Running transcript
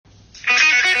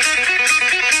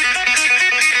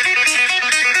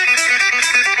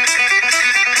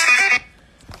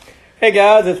Hey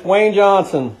guys, it's Wayne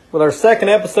Johnson with our second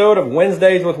episode of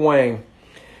Wednesdays with Wayne.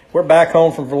 We're back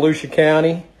home from Volusia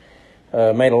County.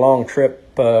 Made a long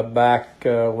trip back,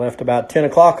 left about 10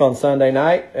 o'clock on Sunday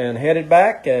night and headed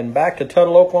back to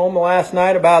Tuttle, Oklahoma last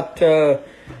night about,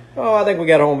 I think we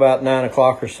got home about 9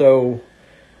 o'clock or so.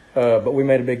 But we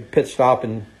made a big pit stop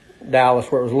in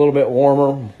Dallas where it was a little bit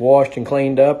warmer, washed and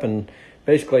cleaned up, and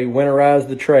basically winterized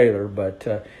the trailer. But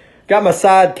got my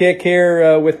sidekick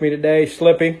here with me today,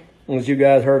 Slippy. As you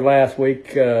guys heard last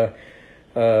week,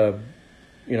 Connor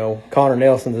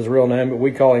Nelson's his real name, but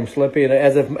we call him Slippy. And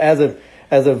as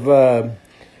of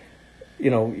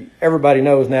everybody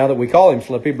knows now that we call him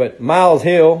Slippy. But Miles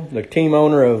Hill, the team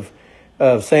owner of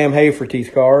Sam Haferty's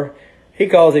car, he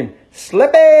calls him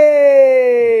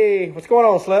Slippy. What's going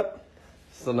on, Slip?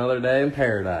 It's another day in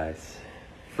paradise.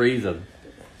 Freezing.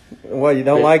 Well, you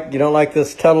don't like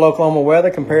this Tuttle, Oklahoma weather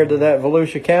compared to that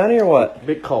Volusia County, or what? A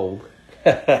bit cold.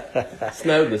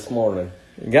 Snowed this morning.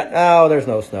 There's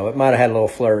no snow. It might have had a little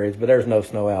flurries, but there's no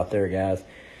snow out there, guys.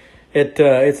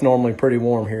 It's normally pretty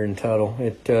warm here in Tuttle.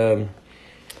 It's a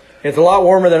lot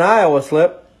warmer than Iowa,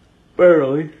 Slip.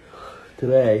 Barely.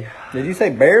 Today. Did you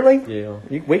say barely? Yeah.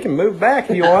 We can move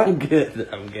back if you want. I'm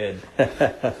good.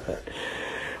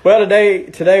 Well,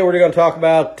 today we're going to talk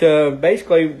about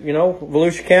basically,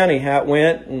 Volusia County, how it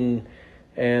went,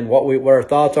 and what our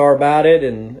thoughts are about it,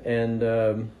 and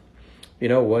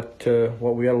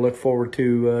what we got to look forward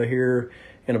to here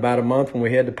in about a month when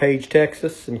we head to Page,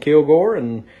 Texas, and Kilgore,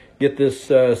 and get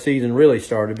this season really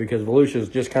started, because Volusia is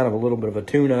just kind of a little bit of a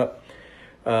tune-up.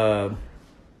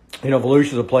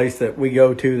 Volusia is a place that we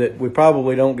go to that we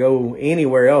probably don't go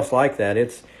anywhere else like that.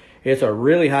 It's a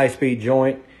really high-speed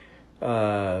joint.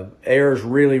 Air's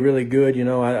really, really good.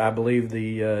 I believe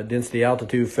the density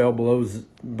altitude fell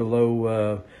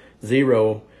below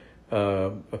zero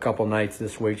a couple nights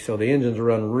this week, so the engines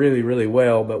run really, really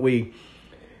well. But we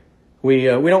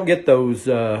don't get those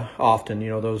often.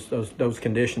 Those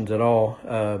conditions at all.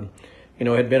 It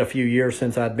had been a few years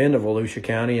since I'd been to Volusia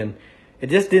County, and it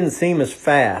just didn't seem as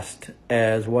fast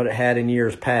as what it had in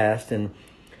years past. And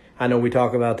I know we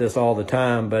talk about this all the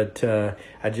time, but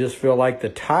I just feel like the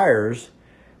tires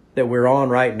that we're on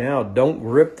right now don't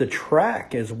grip the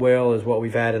track as well as what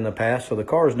we've had in the past, so the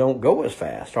cars don't go as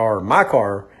fast, or my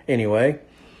car anyway.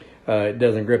 It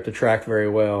doesn't grip the track very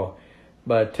well.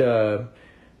 But,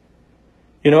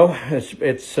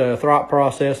 it's a thought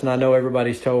process, and I know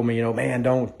everybody's told me, man,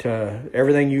 don't,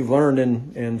 everything you've learned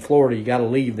in Florida, you got to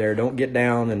leave there. Don't get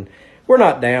down, and we're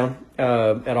not down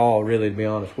at all, really, to be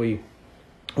honest. We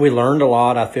learned a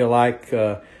lot, I feel like,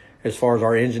 as far as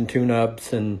our engine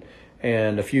tune-ups and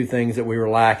a few things that we were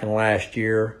lacking last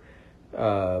year.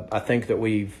 I think that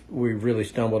we've really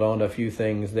stumbled onto a few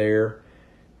things there,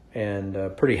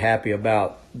 and pretty happy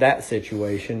about that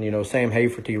situation. Sam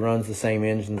Haferty runs the same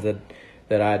engines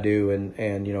that I do,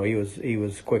 and he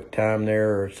was quick time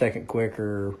there, or second quick,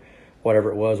 or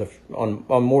whatever it was, on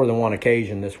more than one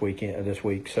occasion this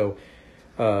week. So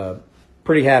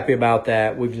pretty happy about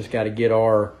that. We've just got to get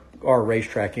our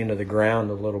racetrack into the ground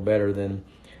a little better than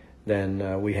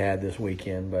we had this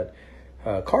weekend. But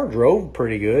car drove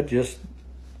pretty good, just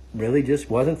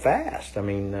wasn't fast. I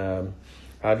mean,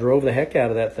 I drove the heck out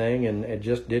of that thing, and it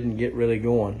just didn't get really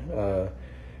going.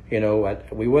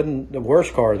 We wasn't the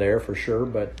worst car there for sure,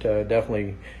 but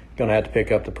definitely going to have to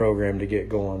pick up the program to get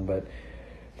going. But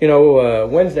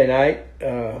Wednesday night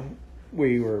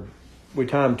we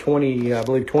timed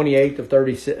 28 of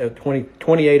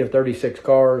 36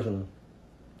 cars, and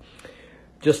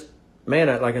just,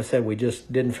 man, like I said, we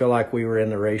just didn't feel like we were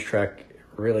in the racetrack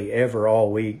really ever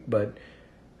all week, but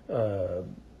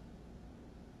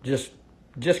just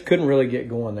couldn't really get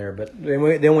going there. But then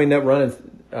we ended up running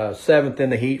seventh in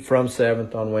the heat from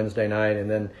seventh on Wednesday night, and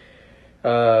then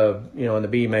in the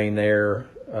B main there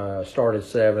started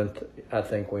seventh. I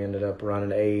think we ended up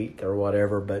running eighth or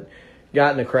whatever, but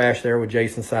got in a crash there with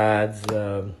Jason Sides.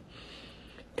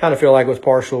 Kind of feel like it was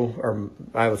partial, or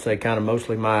I would say kind of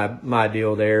mostly my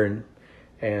deal there,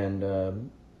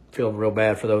 and feel real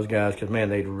bad for those guys, because, man,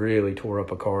 they really tore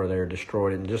up a car there,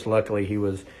 destroyed it. And just luckily he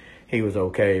was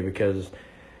okay, because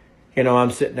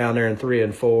I'm sitting down there in 3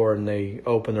 and 4, and they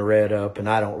open the red up, and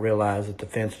I don't realize that the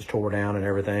fence is tore down and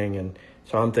everything, and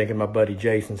so I'm thinking my buddy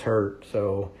Jason's hurt.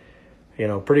 So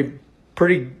pretty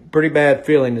bad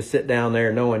feeling to sit down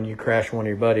there knowing you crashed one of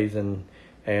your buddies, and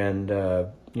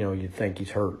you think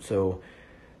he's hurt. So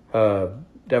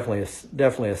definitely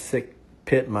a sick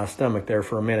pit in my stomach there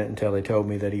for a minute, until they told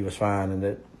me that he was fine and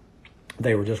that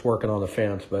they were just working on the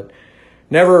fence. But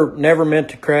never meant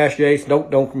to crash, Jason.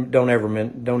 Don't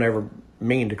ever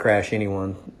mean to crash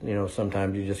anyone. You know,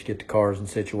 sometimes you just get the cars in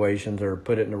situations or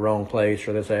put it in the wrong place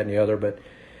or this, that, and the other. But,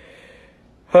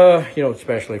 you know,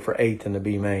 especially for 8th in the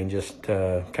B main, just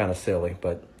kind of silly.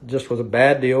 But just was a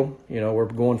bad deal. You know, we're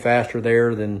going faster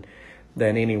there than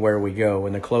anywhere we go.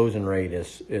 And the closing rate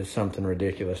is something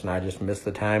ridiculous. And I just missed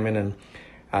the timing. And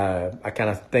I kind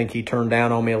of think he turned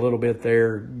down on me a little bit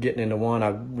there getting into one. I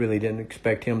really didn't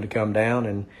expect him to come down.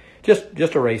 And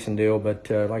just a racing deal. But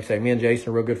like I say, me and Jason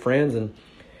are real good friends.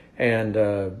 And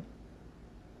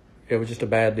it was just a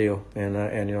bad deal.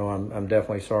 And you know, I'm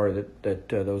definitely sorry that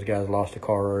those guys lost a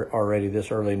car already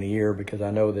this early in the year, because I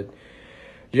know that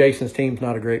Jason's team's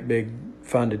not a great big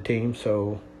funded team.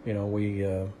 So, you know, we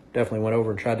definitely went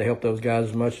over and tried to help those guys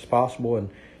as much as possible, and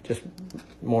just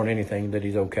more than anything that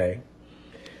he's okay.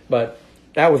 But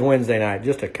that was Wednesday night,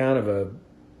 just a kind of a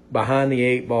behind the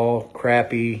 8 ball,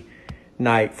 crappy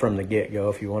night from the get-go,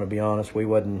 if you want to be honest. We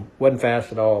wasn't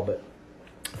fast at all. But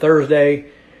Thursday,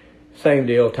 same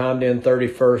deal, timed in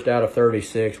 31st out of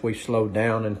 36. We slowed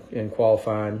down in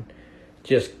qualifying.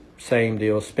 Just same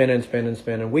deal,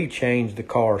 spinning. We changed the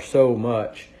car so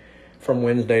much from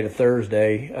Wednesday to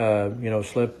Thursday. You know,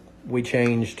 we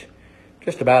changed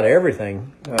just about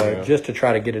everything just to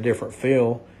try to get a different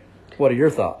feel. What are your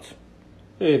thoughts?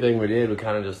 Anything we did, we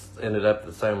kind of just ended up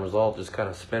the same result, just kind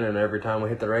of spinning every time we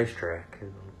hit the racetrack.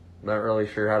 Not really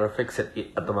sure how to fix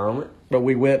it at the moment. But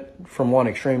we went from one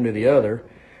extreme to the other,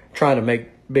 trying to make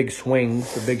big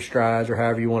swings or big strides or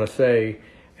however you want to say,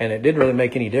 and it didn't really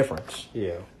make any difference.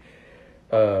 Yeah.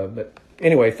 But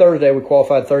anyway, Thursday we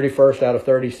qualified 31st out of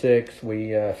 36.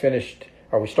 We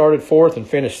started 4th and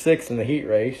finished 6th in the heat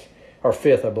race, or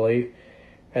 5th, I believe,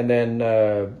 and then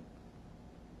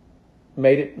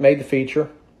made the feature.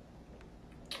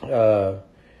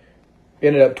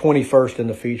 Ended up 21st in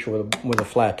the feature with a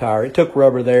flat tire. It took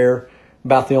rubber there.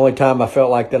 About the only time I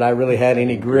felt like that I really had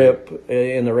any grip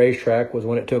in the racetrack was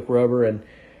when it took rubber, and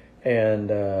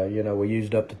you know, we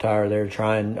used up the tire there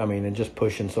and just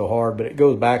pushing so hard. But it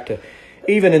goes back to,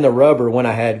 even in the rubber, when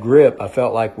I had grip, I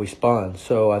felt like we spun.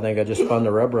 So I think I just spun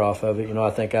the rubber off of it. You know,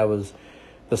 I think I was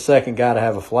the second guy to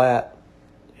have a flat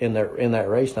in that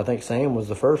race, and I think Sam was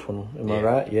the first one. Am I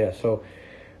right? Yeah. So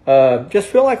just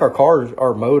feel like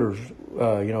our motors,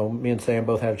 you know, me and Sam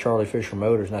both have Charlie Fisher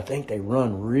motors, and I think they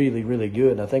run really, really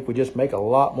good. And I think we just make a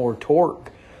lot more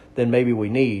torque than maybe we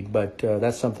need. But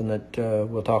that's something that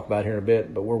we'll talk about here in a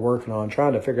bit. But we're working on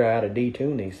trying to figure out how to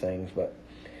detune these things. But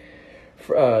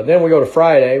then we go to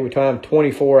Friday. We timed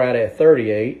 24 out of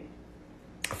 38.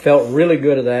 Felt really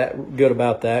good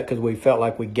about that, because we felt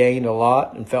like we gained a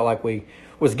lot and felt like we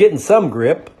was getting some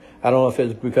grip. I don't know if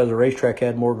it's because the racetrack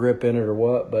had more grip in it or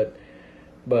what, but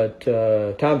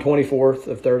timed 24th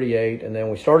of 38, and then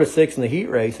we started 6th in the heat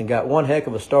race and got one heck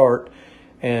of a start,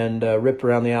 and ripped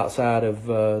around the outside of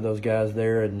those guys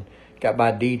there and got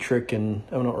by Dietrich, and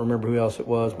I don't remember who else it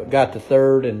was, but got to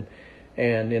 3rd and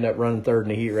ended up running 3rd in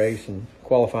the heat race and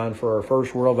qualifying for our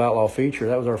first World of Outlaw feature.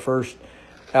 That was our first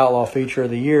Outlaw feature of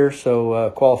the year,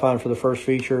 so qualifying for the first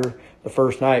feature the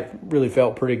first night, really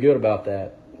felt pretty good about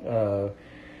that.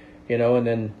 You know, and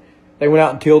then they went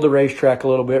out and tilled the racetrack a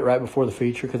little bit right before the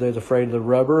feature because they was afraid of the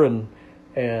rubber, and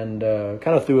kind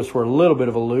of threw us for a little bit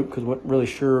of a loop because we weren't really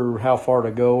sure how far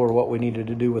to go or what we needed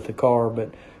to do with the car.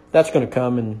 But that's going to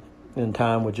come in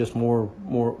time with just more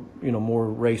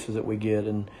races that we get,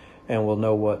 and we'll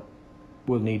know what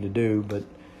we'll need to do. But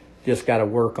just got to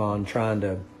work on trying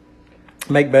to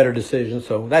make better decisions.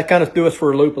 So that kind of threw us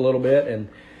for a loop a little bit. And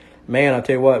man, I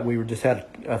tell you what,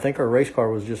 I think our race car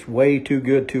was just way too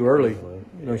good too early.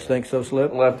 You don't you think so,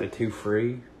 Slip? Left it too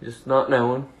free, just not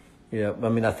knowing. Yeah, I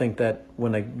mean, I think that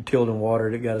when they tilled and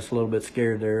watered, it got us a little bit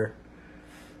scared there.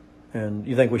 And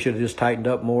you think we should have just tightened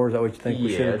up more? Is that what you think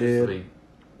we should have did?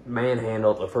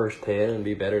 Manhandle the first 10 and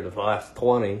be better the last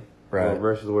 20. Right.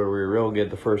 Versus where we were real good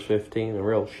the first 15 and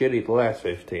real shitty the last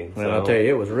 15. Well, I'll tell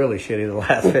you, it was really shitty the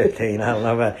last 15. I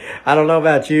don't know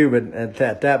about you, but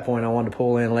at that point, I wanted to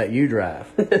pull in and let you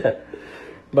drive.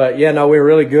 But yeah, no, we were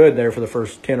really good there for the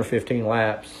first 10 or 15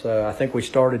 laps. I think we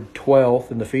started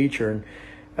 12th in the feature, and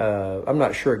I'm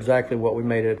not sure exactly what we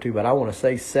made it up to, but I want to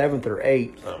say 7th or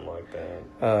 8th. Something like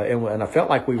that. And I felt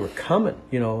like we were coming,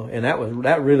 and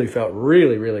that really felt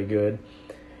really, really good.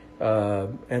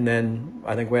 And then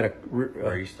I think we had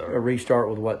a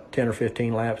restart with 10 or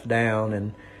 15 laps down,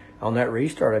 and on that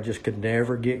restart I just could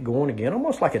never get going again,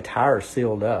 almost like a tire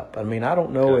sealed up. I mean, I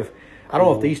don't know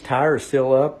if these tires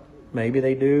seal up. Maybe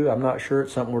they do. I'm not sure.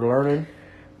 It's something we're learning,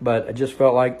 but I just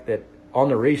felt like that on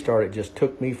the restart it just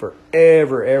took me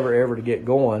forever to get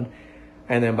going,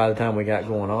 and then by the time we got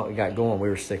going we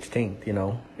were 16th,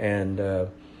 and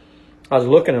I was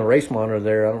looking at a race monitor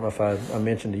there. I don't know if I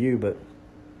mentioned to you, but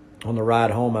on the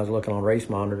ride home, I was looking on race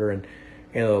monitor, and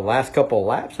the last couple of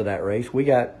laps of that race,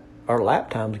 our lap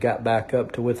times got back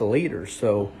up to with the leaders.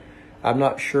 So I'm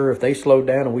not sure if they slowed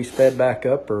down and we sped back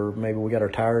up, or maybe we got our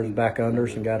tires back under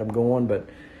us and got them going. But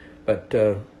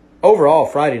overall,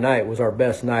 Friday night was our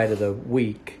best night of the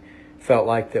week. Felt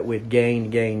like that we'd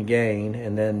gain,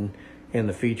 and then in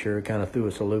the feature, it kind of threw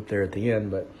us a loop there at the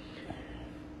end. But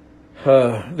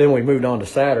then we moved on to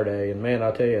Saturday, and man, I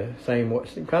tell you,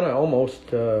 kind of almost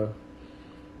from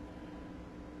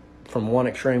one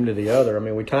extreme to the other. I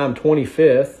mean, we timed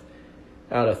 25th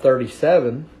out of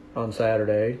 37 on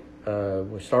Saturday.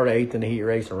 We started 8th in the heat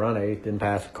race and run 8th, didn't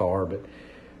pass a car, but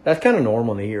that's kind of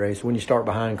normal in the heat race. When you start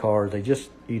behind cars,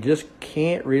 you just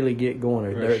can't really get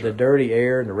going. The dirty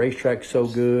air and the racetrack's so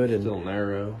good, and still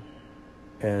narrow,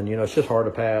 and it's just hard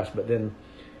to pass. But then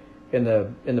in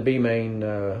the B main,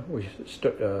 I don't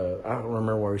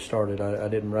remember where we started. I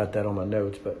didn't write that on my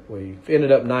notes, but we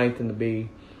ended up 9th in the B,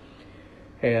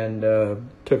 and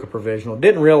took a provisional.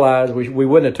 Didn't realize we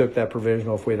wouldn't have took that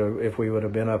provisional if we would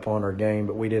have been up on our game,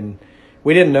 but we didn't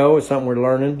know. It's something we're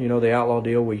learning. The outlaw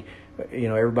deal.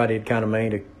 Everybody had kind of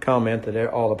made a comment that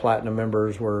all the platinum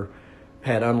members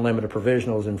had unlimited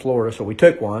provisionals in Florida, so we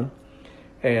took one,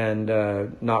 and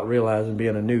not realizing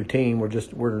being a new team,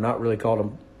 we're not really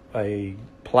called a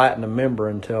platinum member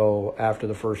until after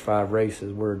the first 5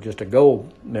 races. We're just a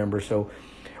gold member, so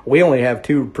we only have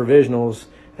 2 provisionals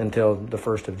until the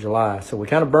 1st of July. So we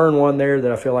kind of burned one there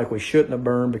that I feel like we shouldn't have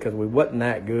burned because we wasn't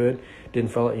that good.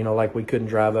 Didn't feel like we couldn't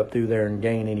drive up through there and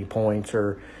gain any points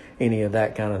or any of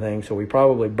that kind of thing. So we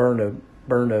probably burned a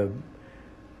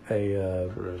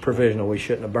provisional we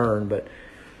shouldn't have burned, but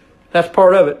that's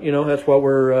part of it. That's what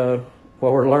we're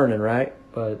learning, right?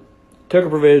 But took a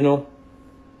provisional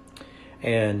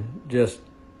and just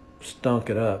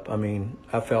stunk it up. I mean,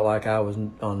 I felt like I was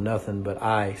on nothing but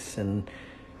ice, and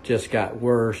just got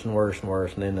worse and worse and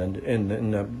worse, and then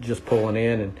ended up just pulling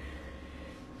in and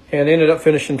ended up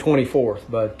finishing 24th.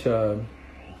 But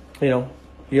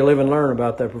you live and learn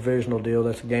about that provisional deal.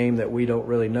 That's a game that we don't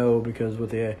really know, because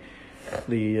with the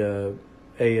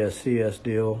ASCS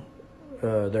deal,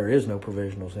 there is no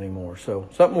provisionals anymore. So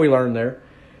something we learned there.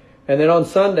 And then on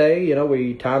Sunday,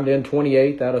 we timed in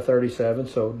 28th out of 37,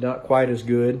 so not quite as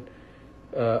good.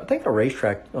 I think the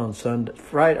racetrack on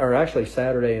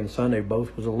Saturday and Sunday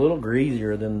both was a little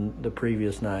greasier than the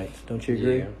previous nights. Don't you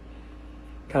agree? Yeah.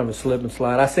 Kind of a slip and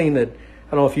slide. I don't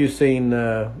know if you've seen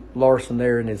Larson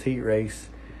there in his heat race.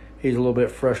 He's a little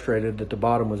bit frustrated that the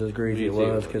bottom was as greasy as it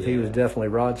was, because he was definitely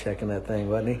rod checking that thing,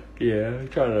 wasn't he? Yeah,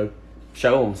 trying to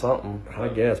show him something, I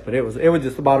guess. But it was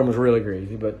just the bottom was really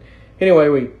greasy. But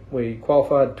anyway, we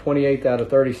qualified 28th out of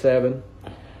 37,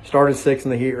 started 6th in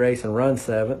the heat race and run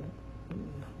 7th.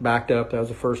 Backed up. That was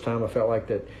the first time I felt like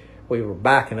that we were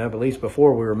backing up, at least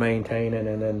before we were maintaining.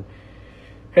 And then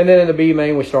in the B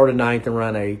main, we started 9th and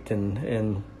run 8th,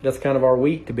 and that's kind of our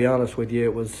week, to be honest with you.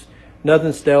 It was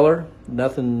nothing stellar,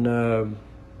 nothing.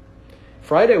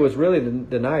 Friday was really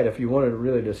the night, if you wanted to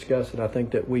really discuss it. I think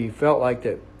that we felt like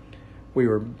that we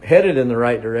were headed in the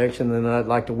right direction, and then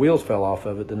like the wheels fell off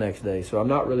of it the next day. So I'm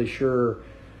not really sure.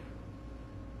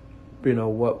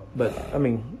 What, but I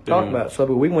mean, talk about it. So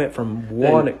we went from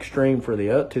one extreme to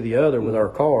the other with our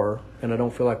car, and I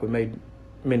don't feel like we made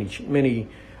many.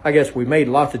 I guess we made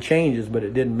lots of changes, but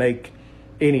it didn't make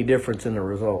any difference in the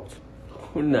results.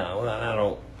 No, I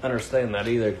don't understand that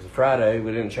either. Because Friday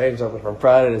we didn't change something from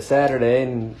Friday to Saturday,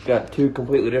 and got 2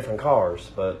 completely different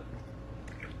cars. But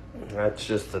that's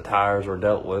just the tires were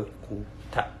dealt with.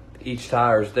 Each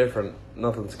tire is different.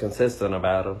 Nothing's consistent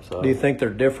about them. So. Do you think they're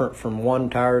different from one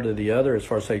tire to the other, as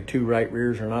far as, say, 2 right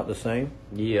rears are not the same?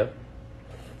 Yeah.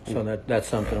 So that's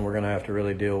something we're going to have to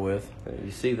really deal with.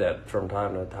 You see that from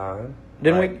time to time.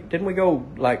 Didn't we go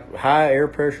like high air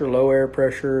pressure, low air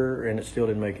pressure, and it still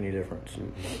didn't make any difference?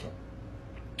 Mm-hmm.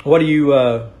 What do you?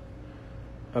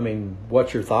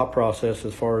 What's your thought process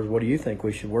as far as what do you think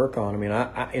we should work on? I mean,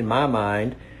 I in my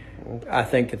mind, I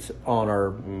think it's on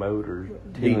our motor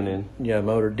tuning.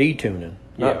 Motor detuning,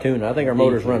 not tuning. I think our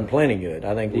motors run plenty good.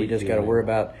 I think we just got to worry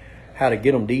about how to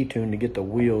get them detuned to get the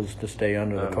wheels to stay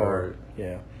under the car.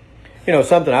 Yeah.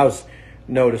 Something I was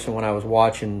noticing when I was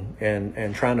watching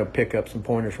and trying to pick up some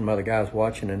pointers from other guys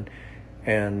watching,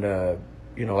 and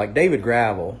like David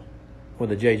Gravel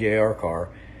with the JJR car,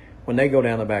 when they go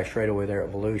down the back straightaway there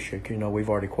at Volusia, we've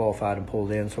already qualified and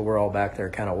pulled in, so we're all back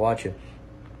there kind of watching.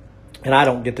 And I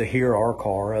don't get to hear our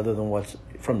car other than what's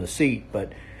from the seat,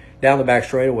 but down the back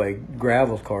straightaway,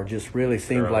 Gravel's car just really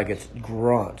seems like it's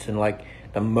grunts and like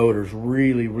the motor's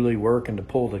really, really working to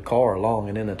pull the car along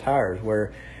and in the tires,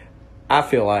 where I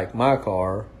feel like my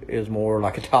car is more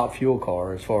like a Top Fuel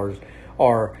car as far as,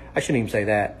 or I shouldn't even say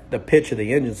that. The pitch of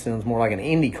the engine sounds more like an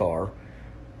Indy car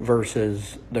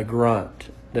versus the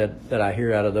grunt that I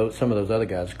hear out of some of those other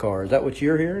guys' cars. Is that what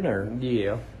you're hearing, or?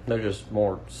 Yeah, they're just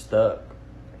more stuck.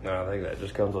 No, I think that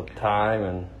just comes with time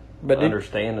and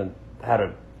understanding how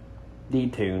to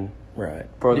detune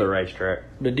for the racetrack.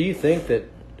 But do you think that,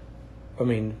 I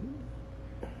mean,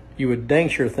 you would dang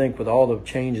sure think with all the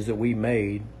changes that we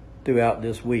made throughout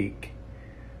this week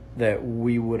that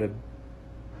we would have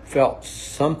felt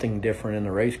something different in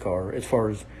the race car as far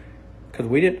as, because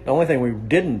the only thing we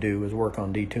didn't do was work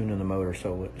on detuning the motor.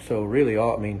 So really,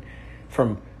 I mean,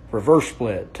 from reverse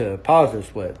split to positive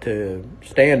split to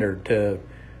standard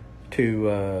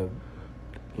to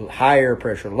high air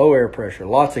pressure, low air pressure,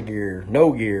 lots of gear,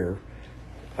 no gear.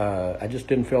 I just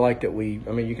didn't feel like that I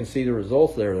mean, you can see the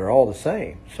results there. They're all the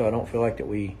same. So I don't feel like that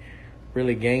we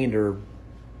really gained or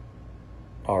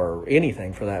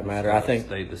anything for that matter. I think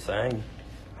stayed the same.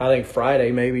 I think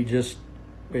Friday maybe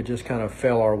it just kind of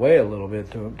fell our way a little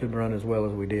bit to run as well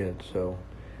as we did. So,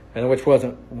 and which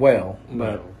wasn't well,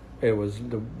 but it was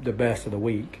the best of the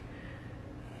week.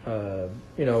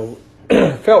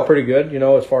 Felt pretty good,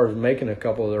 as far as making a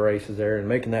couple of the races there and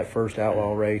making that first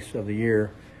outlaw race of the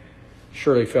year.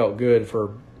 Surely felt good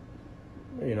for,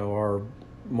 our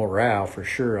morale for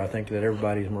sure. I think that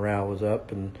everybody's morale was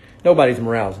up and nobody's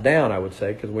morale is down, I would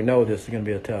say, because we know this is going to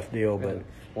be a tough deal. But it's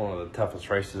one of the toughest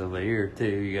races of the year, too.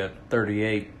 You got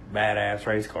 38 badass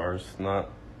race cars.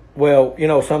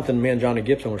 Well, something me and Johnny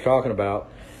Gibson were talking about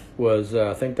was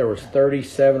I think there was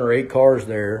 37 or 8 cars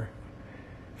there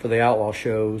for the outlaw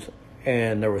shows,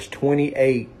 and there was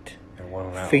 28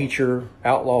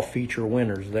 outlaw feature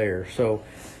winners there. So,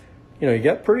 you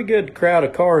got a pretty good crowd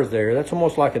of cars there. That's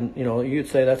almost like you'd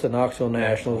say that's a Knoxville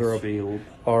Nationals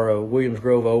or a Williams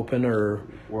Grove Open or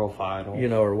World Final,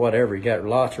 or whatever. You got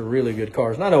lots of really good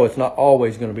cars. And I know it's not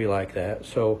always going to be like that.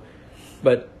 So,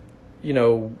 but,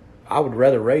 I would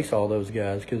rather race all those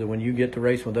guys because when you get to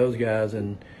race with those guys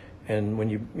and when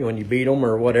you beat them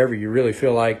or whatever, you really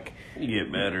feel like you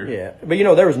get better. Yeah, but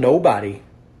there was nobody.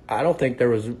 I don't think there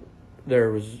was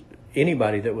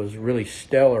anybody that was really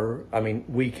stellar. I mean,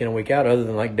 week in and week out, other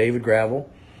than like David Gravel,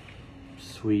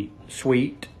 Sweet.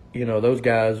 Those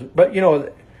guys. But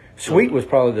Sweet was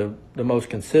probably the most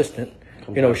consistent.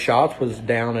 Schatz was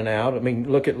down and out. I mean,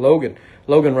 look at Logan.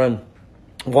 Logan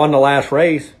won the last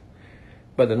race,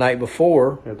 but the night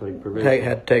before had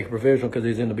to take a provisional because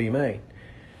he's in the B main.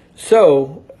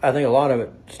 So I think a lot of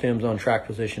it stems on track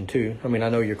position too. I mean, I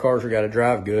know your cars are got to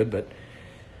drive good, but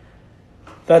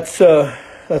that's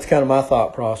kind of my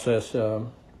thought process. Where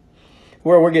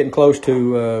we're getting close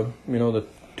to the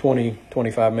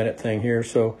 20-25 minute thing here.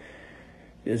 So,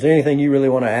 is there anything you really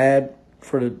want to add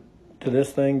to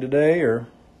this thing today, or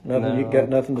nothing? No, you got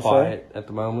nothing to say at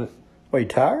the moment. Are you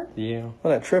tired? Yeah.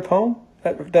 Well, that trip home,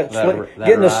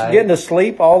 getting to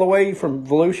sleep all the way from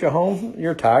Volusia home.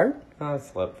 You're tired. I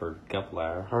slept for a couple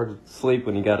hours. Hard to sleep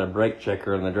when you got a brake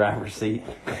checker in the driver's seat.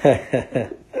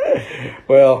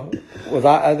 Well,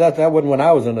 that wasn't when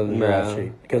I was under the driver's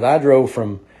seat because I drove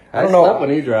from. I don't know when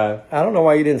you drive. I don't know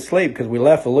why you didn't sleep because we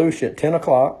left Volusia at 10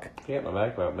 o'clock. Got my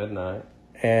back about midnight.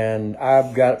 And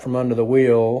I got it from under the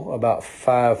wheel about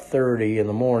 5:30 in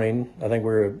the morning. I think we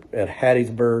were at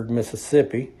Hattiesburg,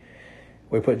 Mississippi.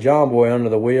 We put John Boy under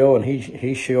the wheel, and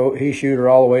he shooed her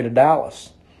all the way to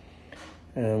Dallas.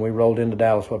 And we rolled into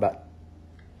Dallas, about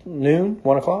noon,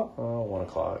 1 o'clock? Oh, 1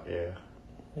 o'clock, yeah.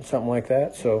 Something like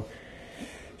that. So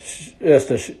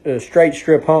just a straight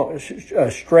trip home.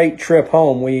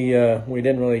 We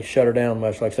didn't really shut her down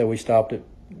much. Like I said, we stopped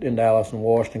in Dallas and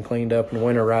washed and cleaned up and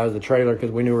winterized the trailer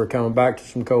because we knew we were coming back to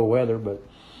some cold weather. But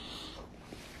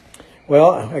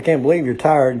well, I can't believe you're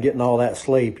tired getting all that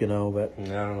sleep, But I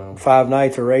don't know. 5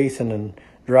 nights of racing and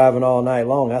driving all night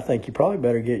long. I think you probably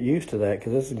better get used to that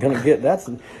because this is going to that's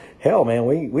hell, man.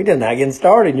 We did not getting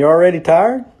started and you're already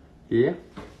tired. Yeah.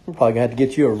 We're probably going to have to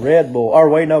get you a Red Bull. Or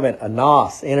wait, no, man, a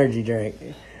NOS energy drink.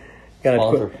 You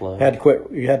had to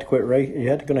quit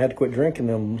drinking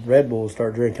them Red Bulls.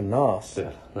 Start drinking NOS.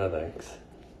 Yeah, no thanks.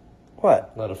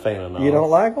 What? Not a fan of NOS. You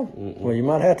don't like them? Mm-mm. Well, you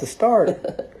might have to start.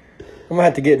 I'm gonna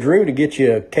have to get Drew to get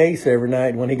you a case every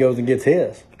night when he goes and gets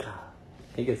his.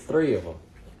 He gets 3 of them.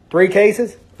 3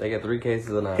 cases? They get 3 cases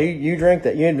a night. You drink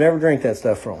that? You never drink that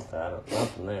stuff from him. I don't.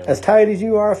 Nothing there. As tight as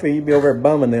you are, you'd be over there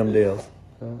bumming them deals.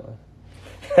 All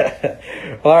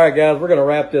right, guys, we're gonna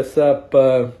wrap this up.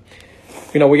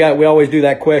 We always do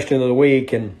that question of the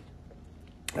week, and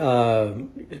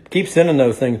keep sending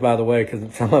those things, by the way,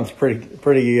 because sometimes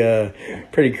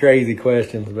pretty crazy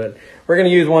questions. But we're going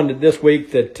to use one this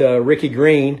week that Ricky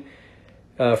Green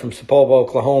from Sepulveda,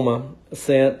 Oklahoma,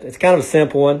 sent. It's kind of a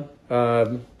simple one.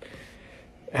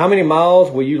 How many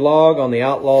miles will you log on the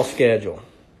Outlaw schedule?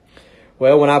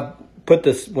 Well, when I put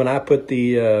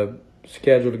the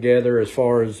schedule together as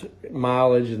far as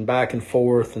mileage and back and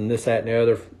forth and this, that, and the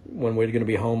other, when we were going to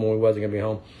be home, when we wasn't going to be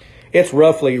home, it's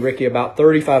roughly, Ricky, about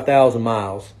 35,000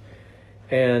 miles.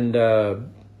 And,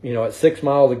 at 6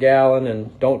 miles a gallon,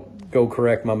 and don't go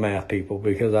correct my math, people,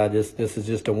 because this is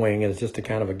just a wing, and it's just a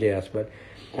kind of a guess. But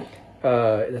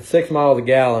 6 miles a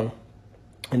gallon,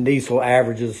 and diesel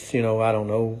averages, I don't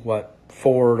know what,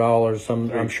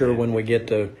 $4. I'm sure when we get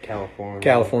to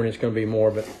California, it's going to be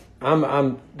more. But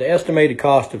the estimated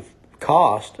cost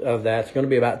of that's going to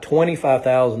be about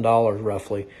 $25,000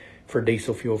 roughly for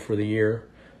diesel fuel for the year.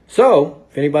 So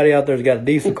if anybody out there's got a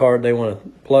diesel card they want to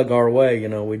plug our way,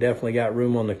 we definitely got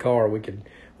room on the car. We could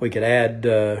add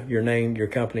your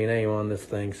company name on this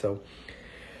thing. So,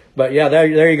 but yeah,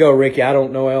 there you go, Ricky. I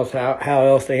don't know how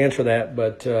else to answer that,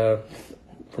 but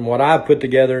from what I've put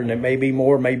together, and it may be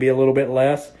more, maybe a little bit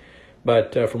less,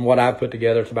 but from what I've put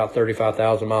together, it's about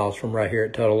 35,000 miles from right here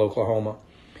at Tuttle, Oklahoma.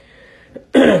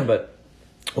 But,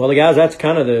 well, the guys, that's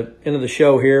kind of the end of the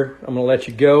show here. I'm going to let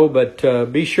you go, but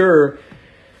be sure,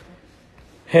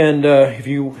 and if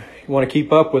you want to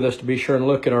keep up with us, to be sure and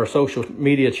look at our social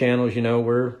media channels.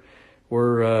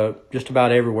 We're just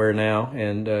about everywhere now,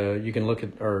 and you can look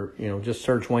at just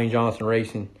search Wayne Johnson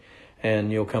Racing,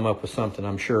 and you'll come up with something,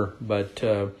 I'm sure. But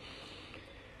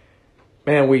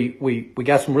man, we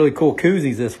got some really cool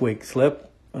koozies this week,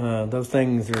 Slip. Those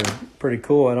things are pretty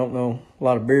cool. I don't know, a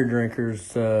lot of beer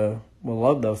drinkers will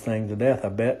love those things to death, I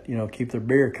bet. Keep their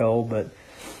beer cold, but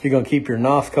you're going to keep your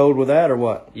NOS cold with that or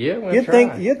what? Yeah, you'd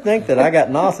think that I got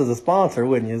NOS as a sponsor,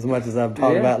 wouldn't you, as much as I'm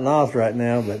talking about NOS right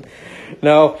now. But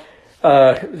no,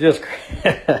 just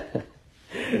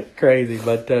crazy.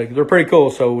 But they're pretty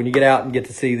cool. So when you get out and get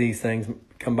to see these things,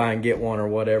 come by and get one or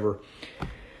whatever.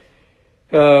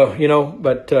 But we're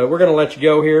going to let you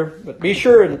go here. But be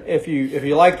sure, if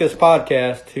you like this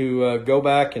podcast, to go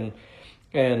back and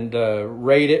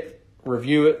rate it,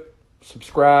 review it,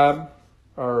 subscribe,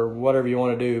 or whatever you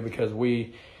want to do, because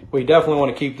we definitely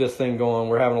want to keep this thing going.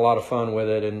 We're having a lot of fun with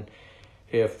it, and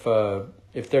if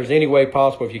there's any way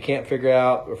possible, if you can't figure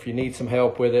out, or if you need some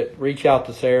help with it, reach out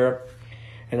to Sarah,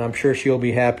 and I'm sure she'll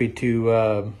be happy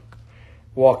to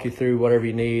walk you through whatever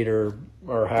you need, or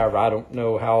however. I don't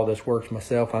know how all this works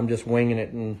myself. I'm just winging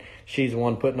it, and she's the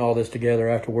one putting all this together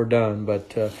after we're done.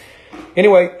 But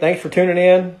anyway, thanks for tuning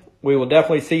in. We will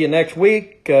definitely see you next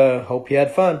week. Hope you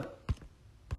had fun.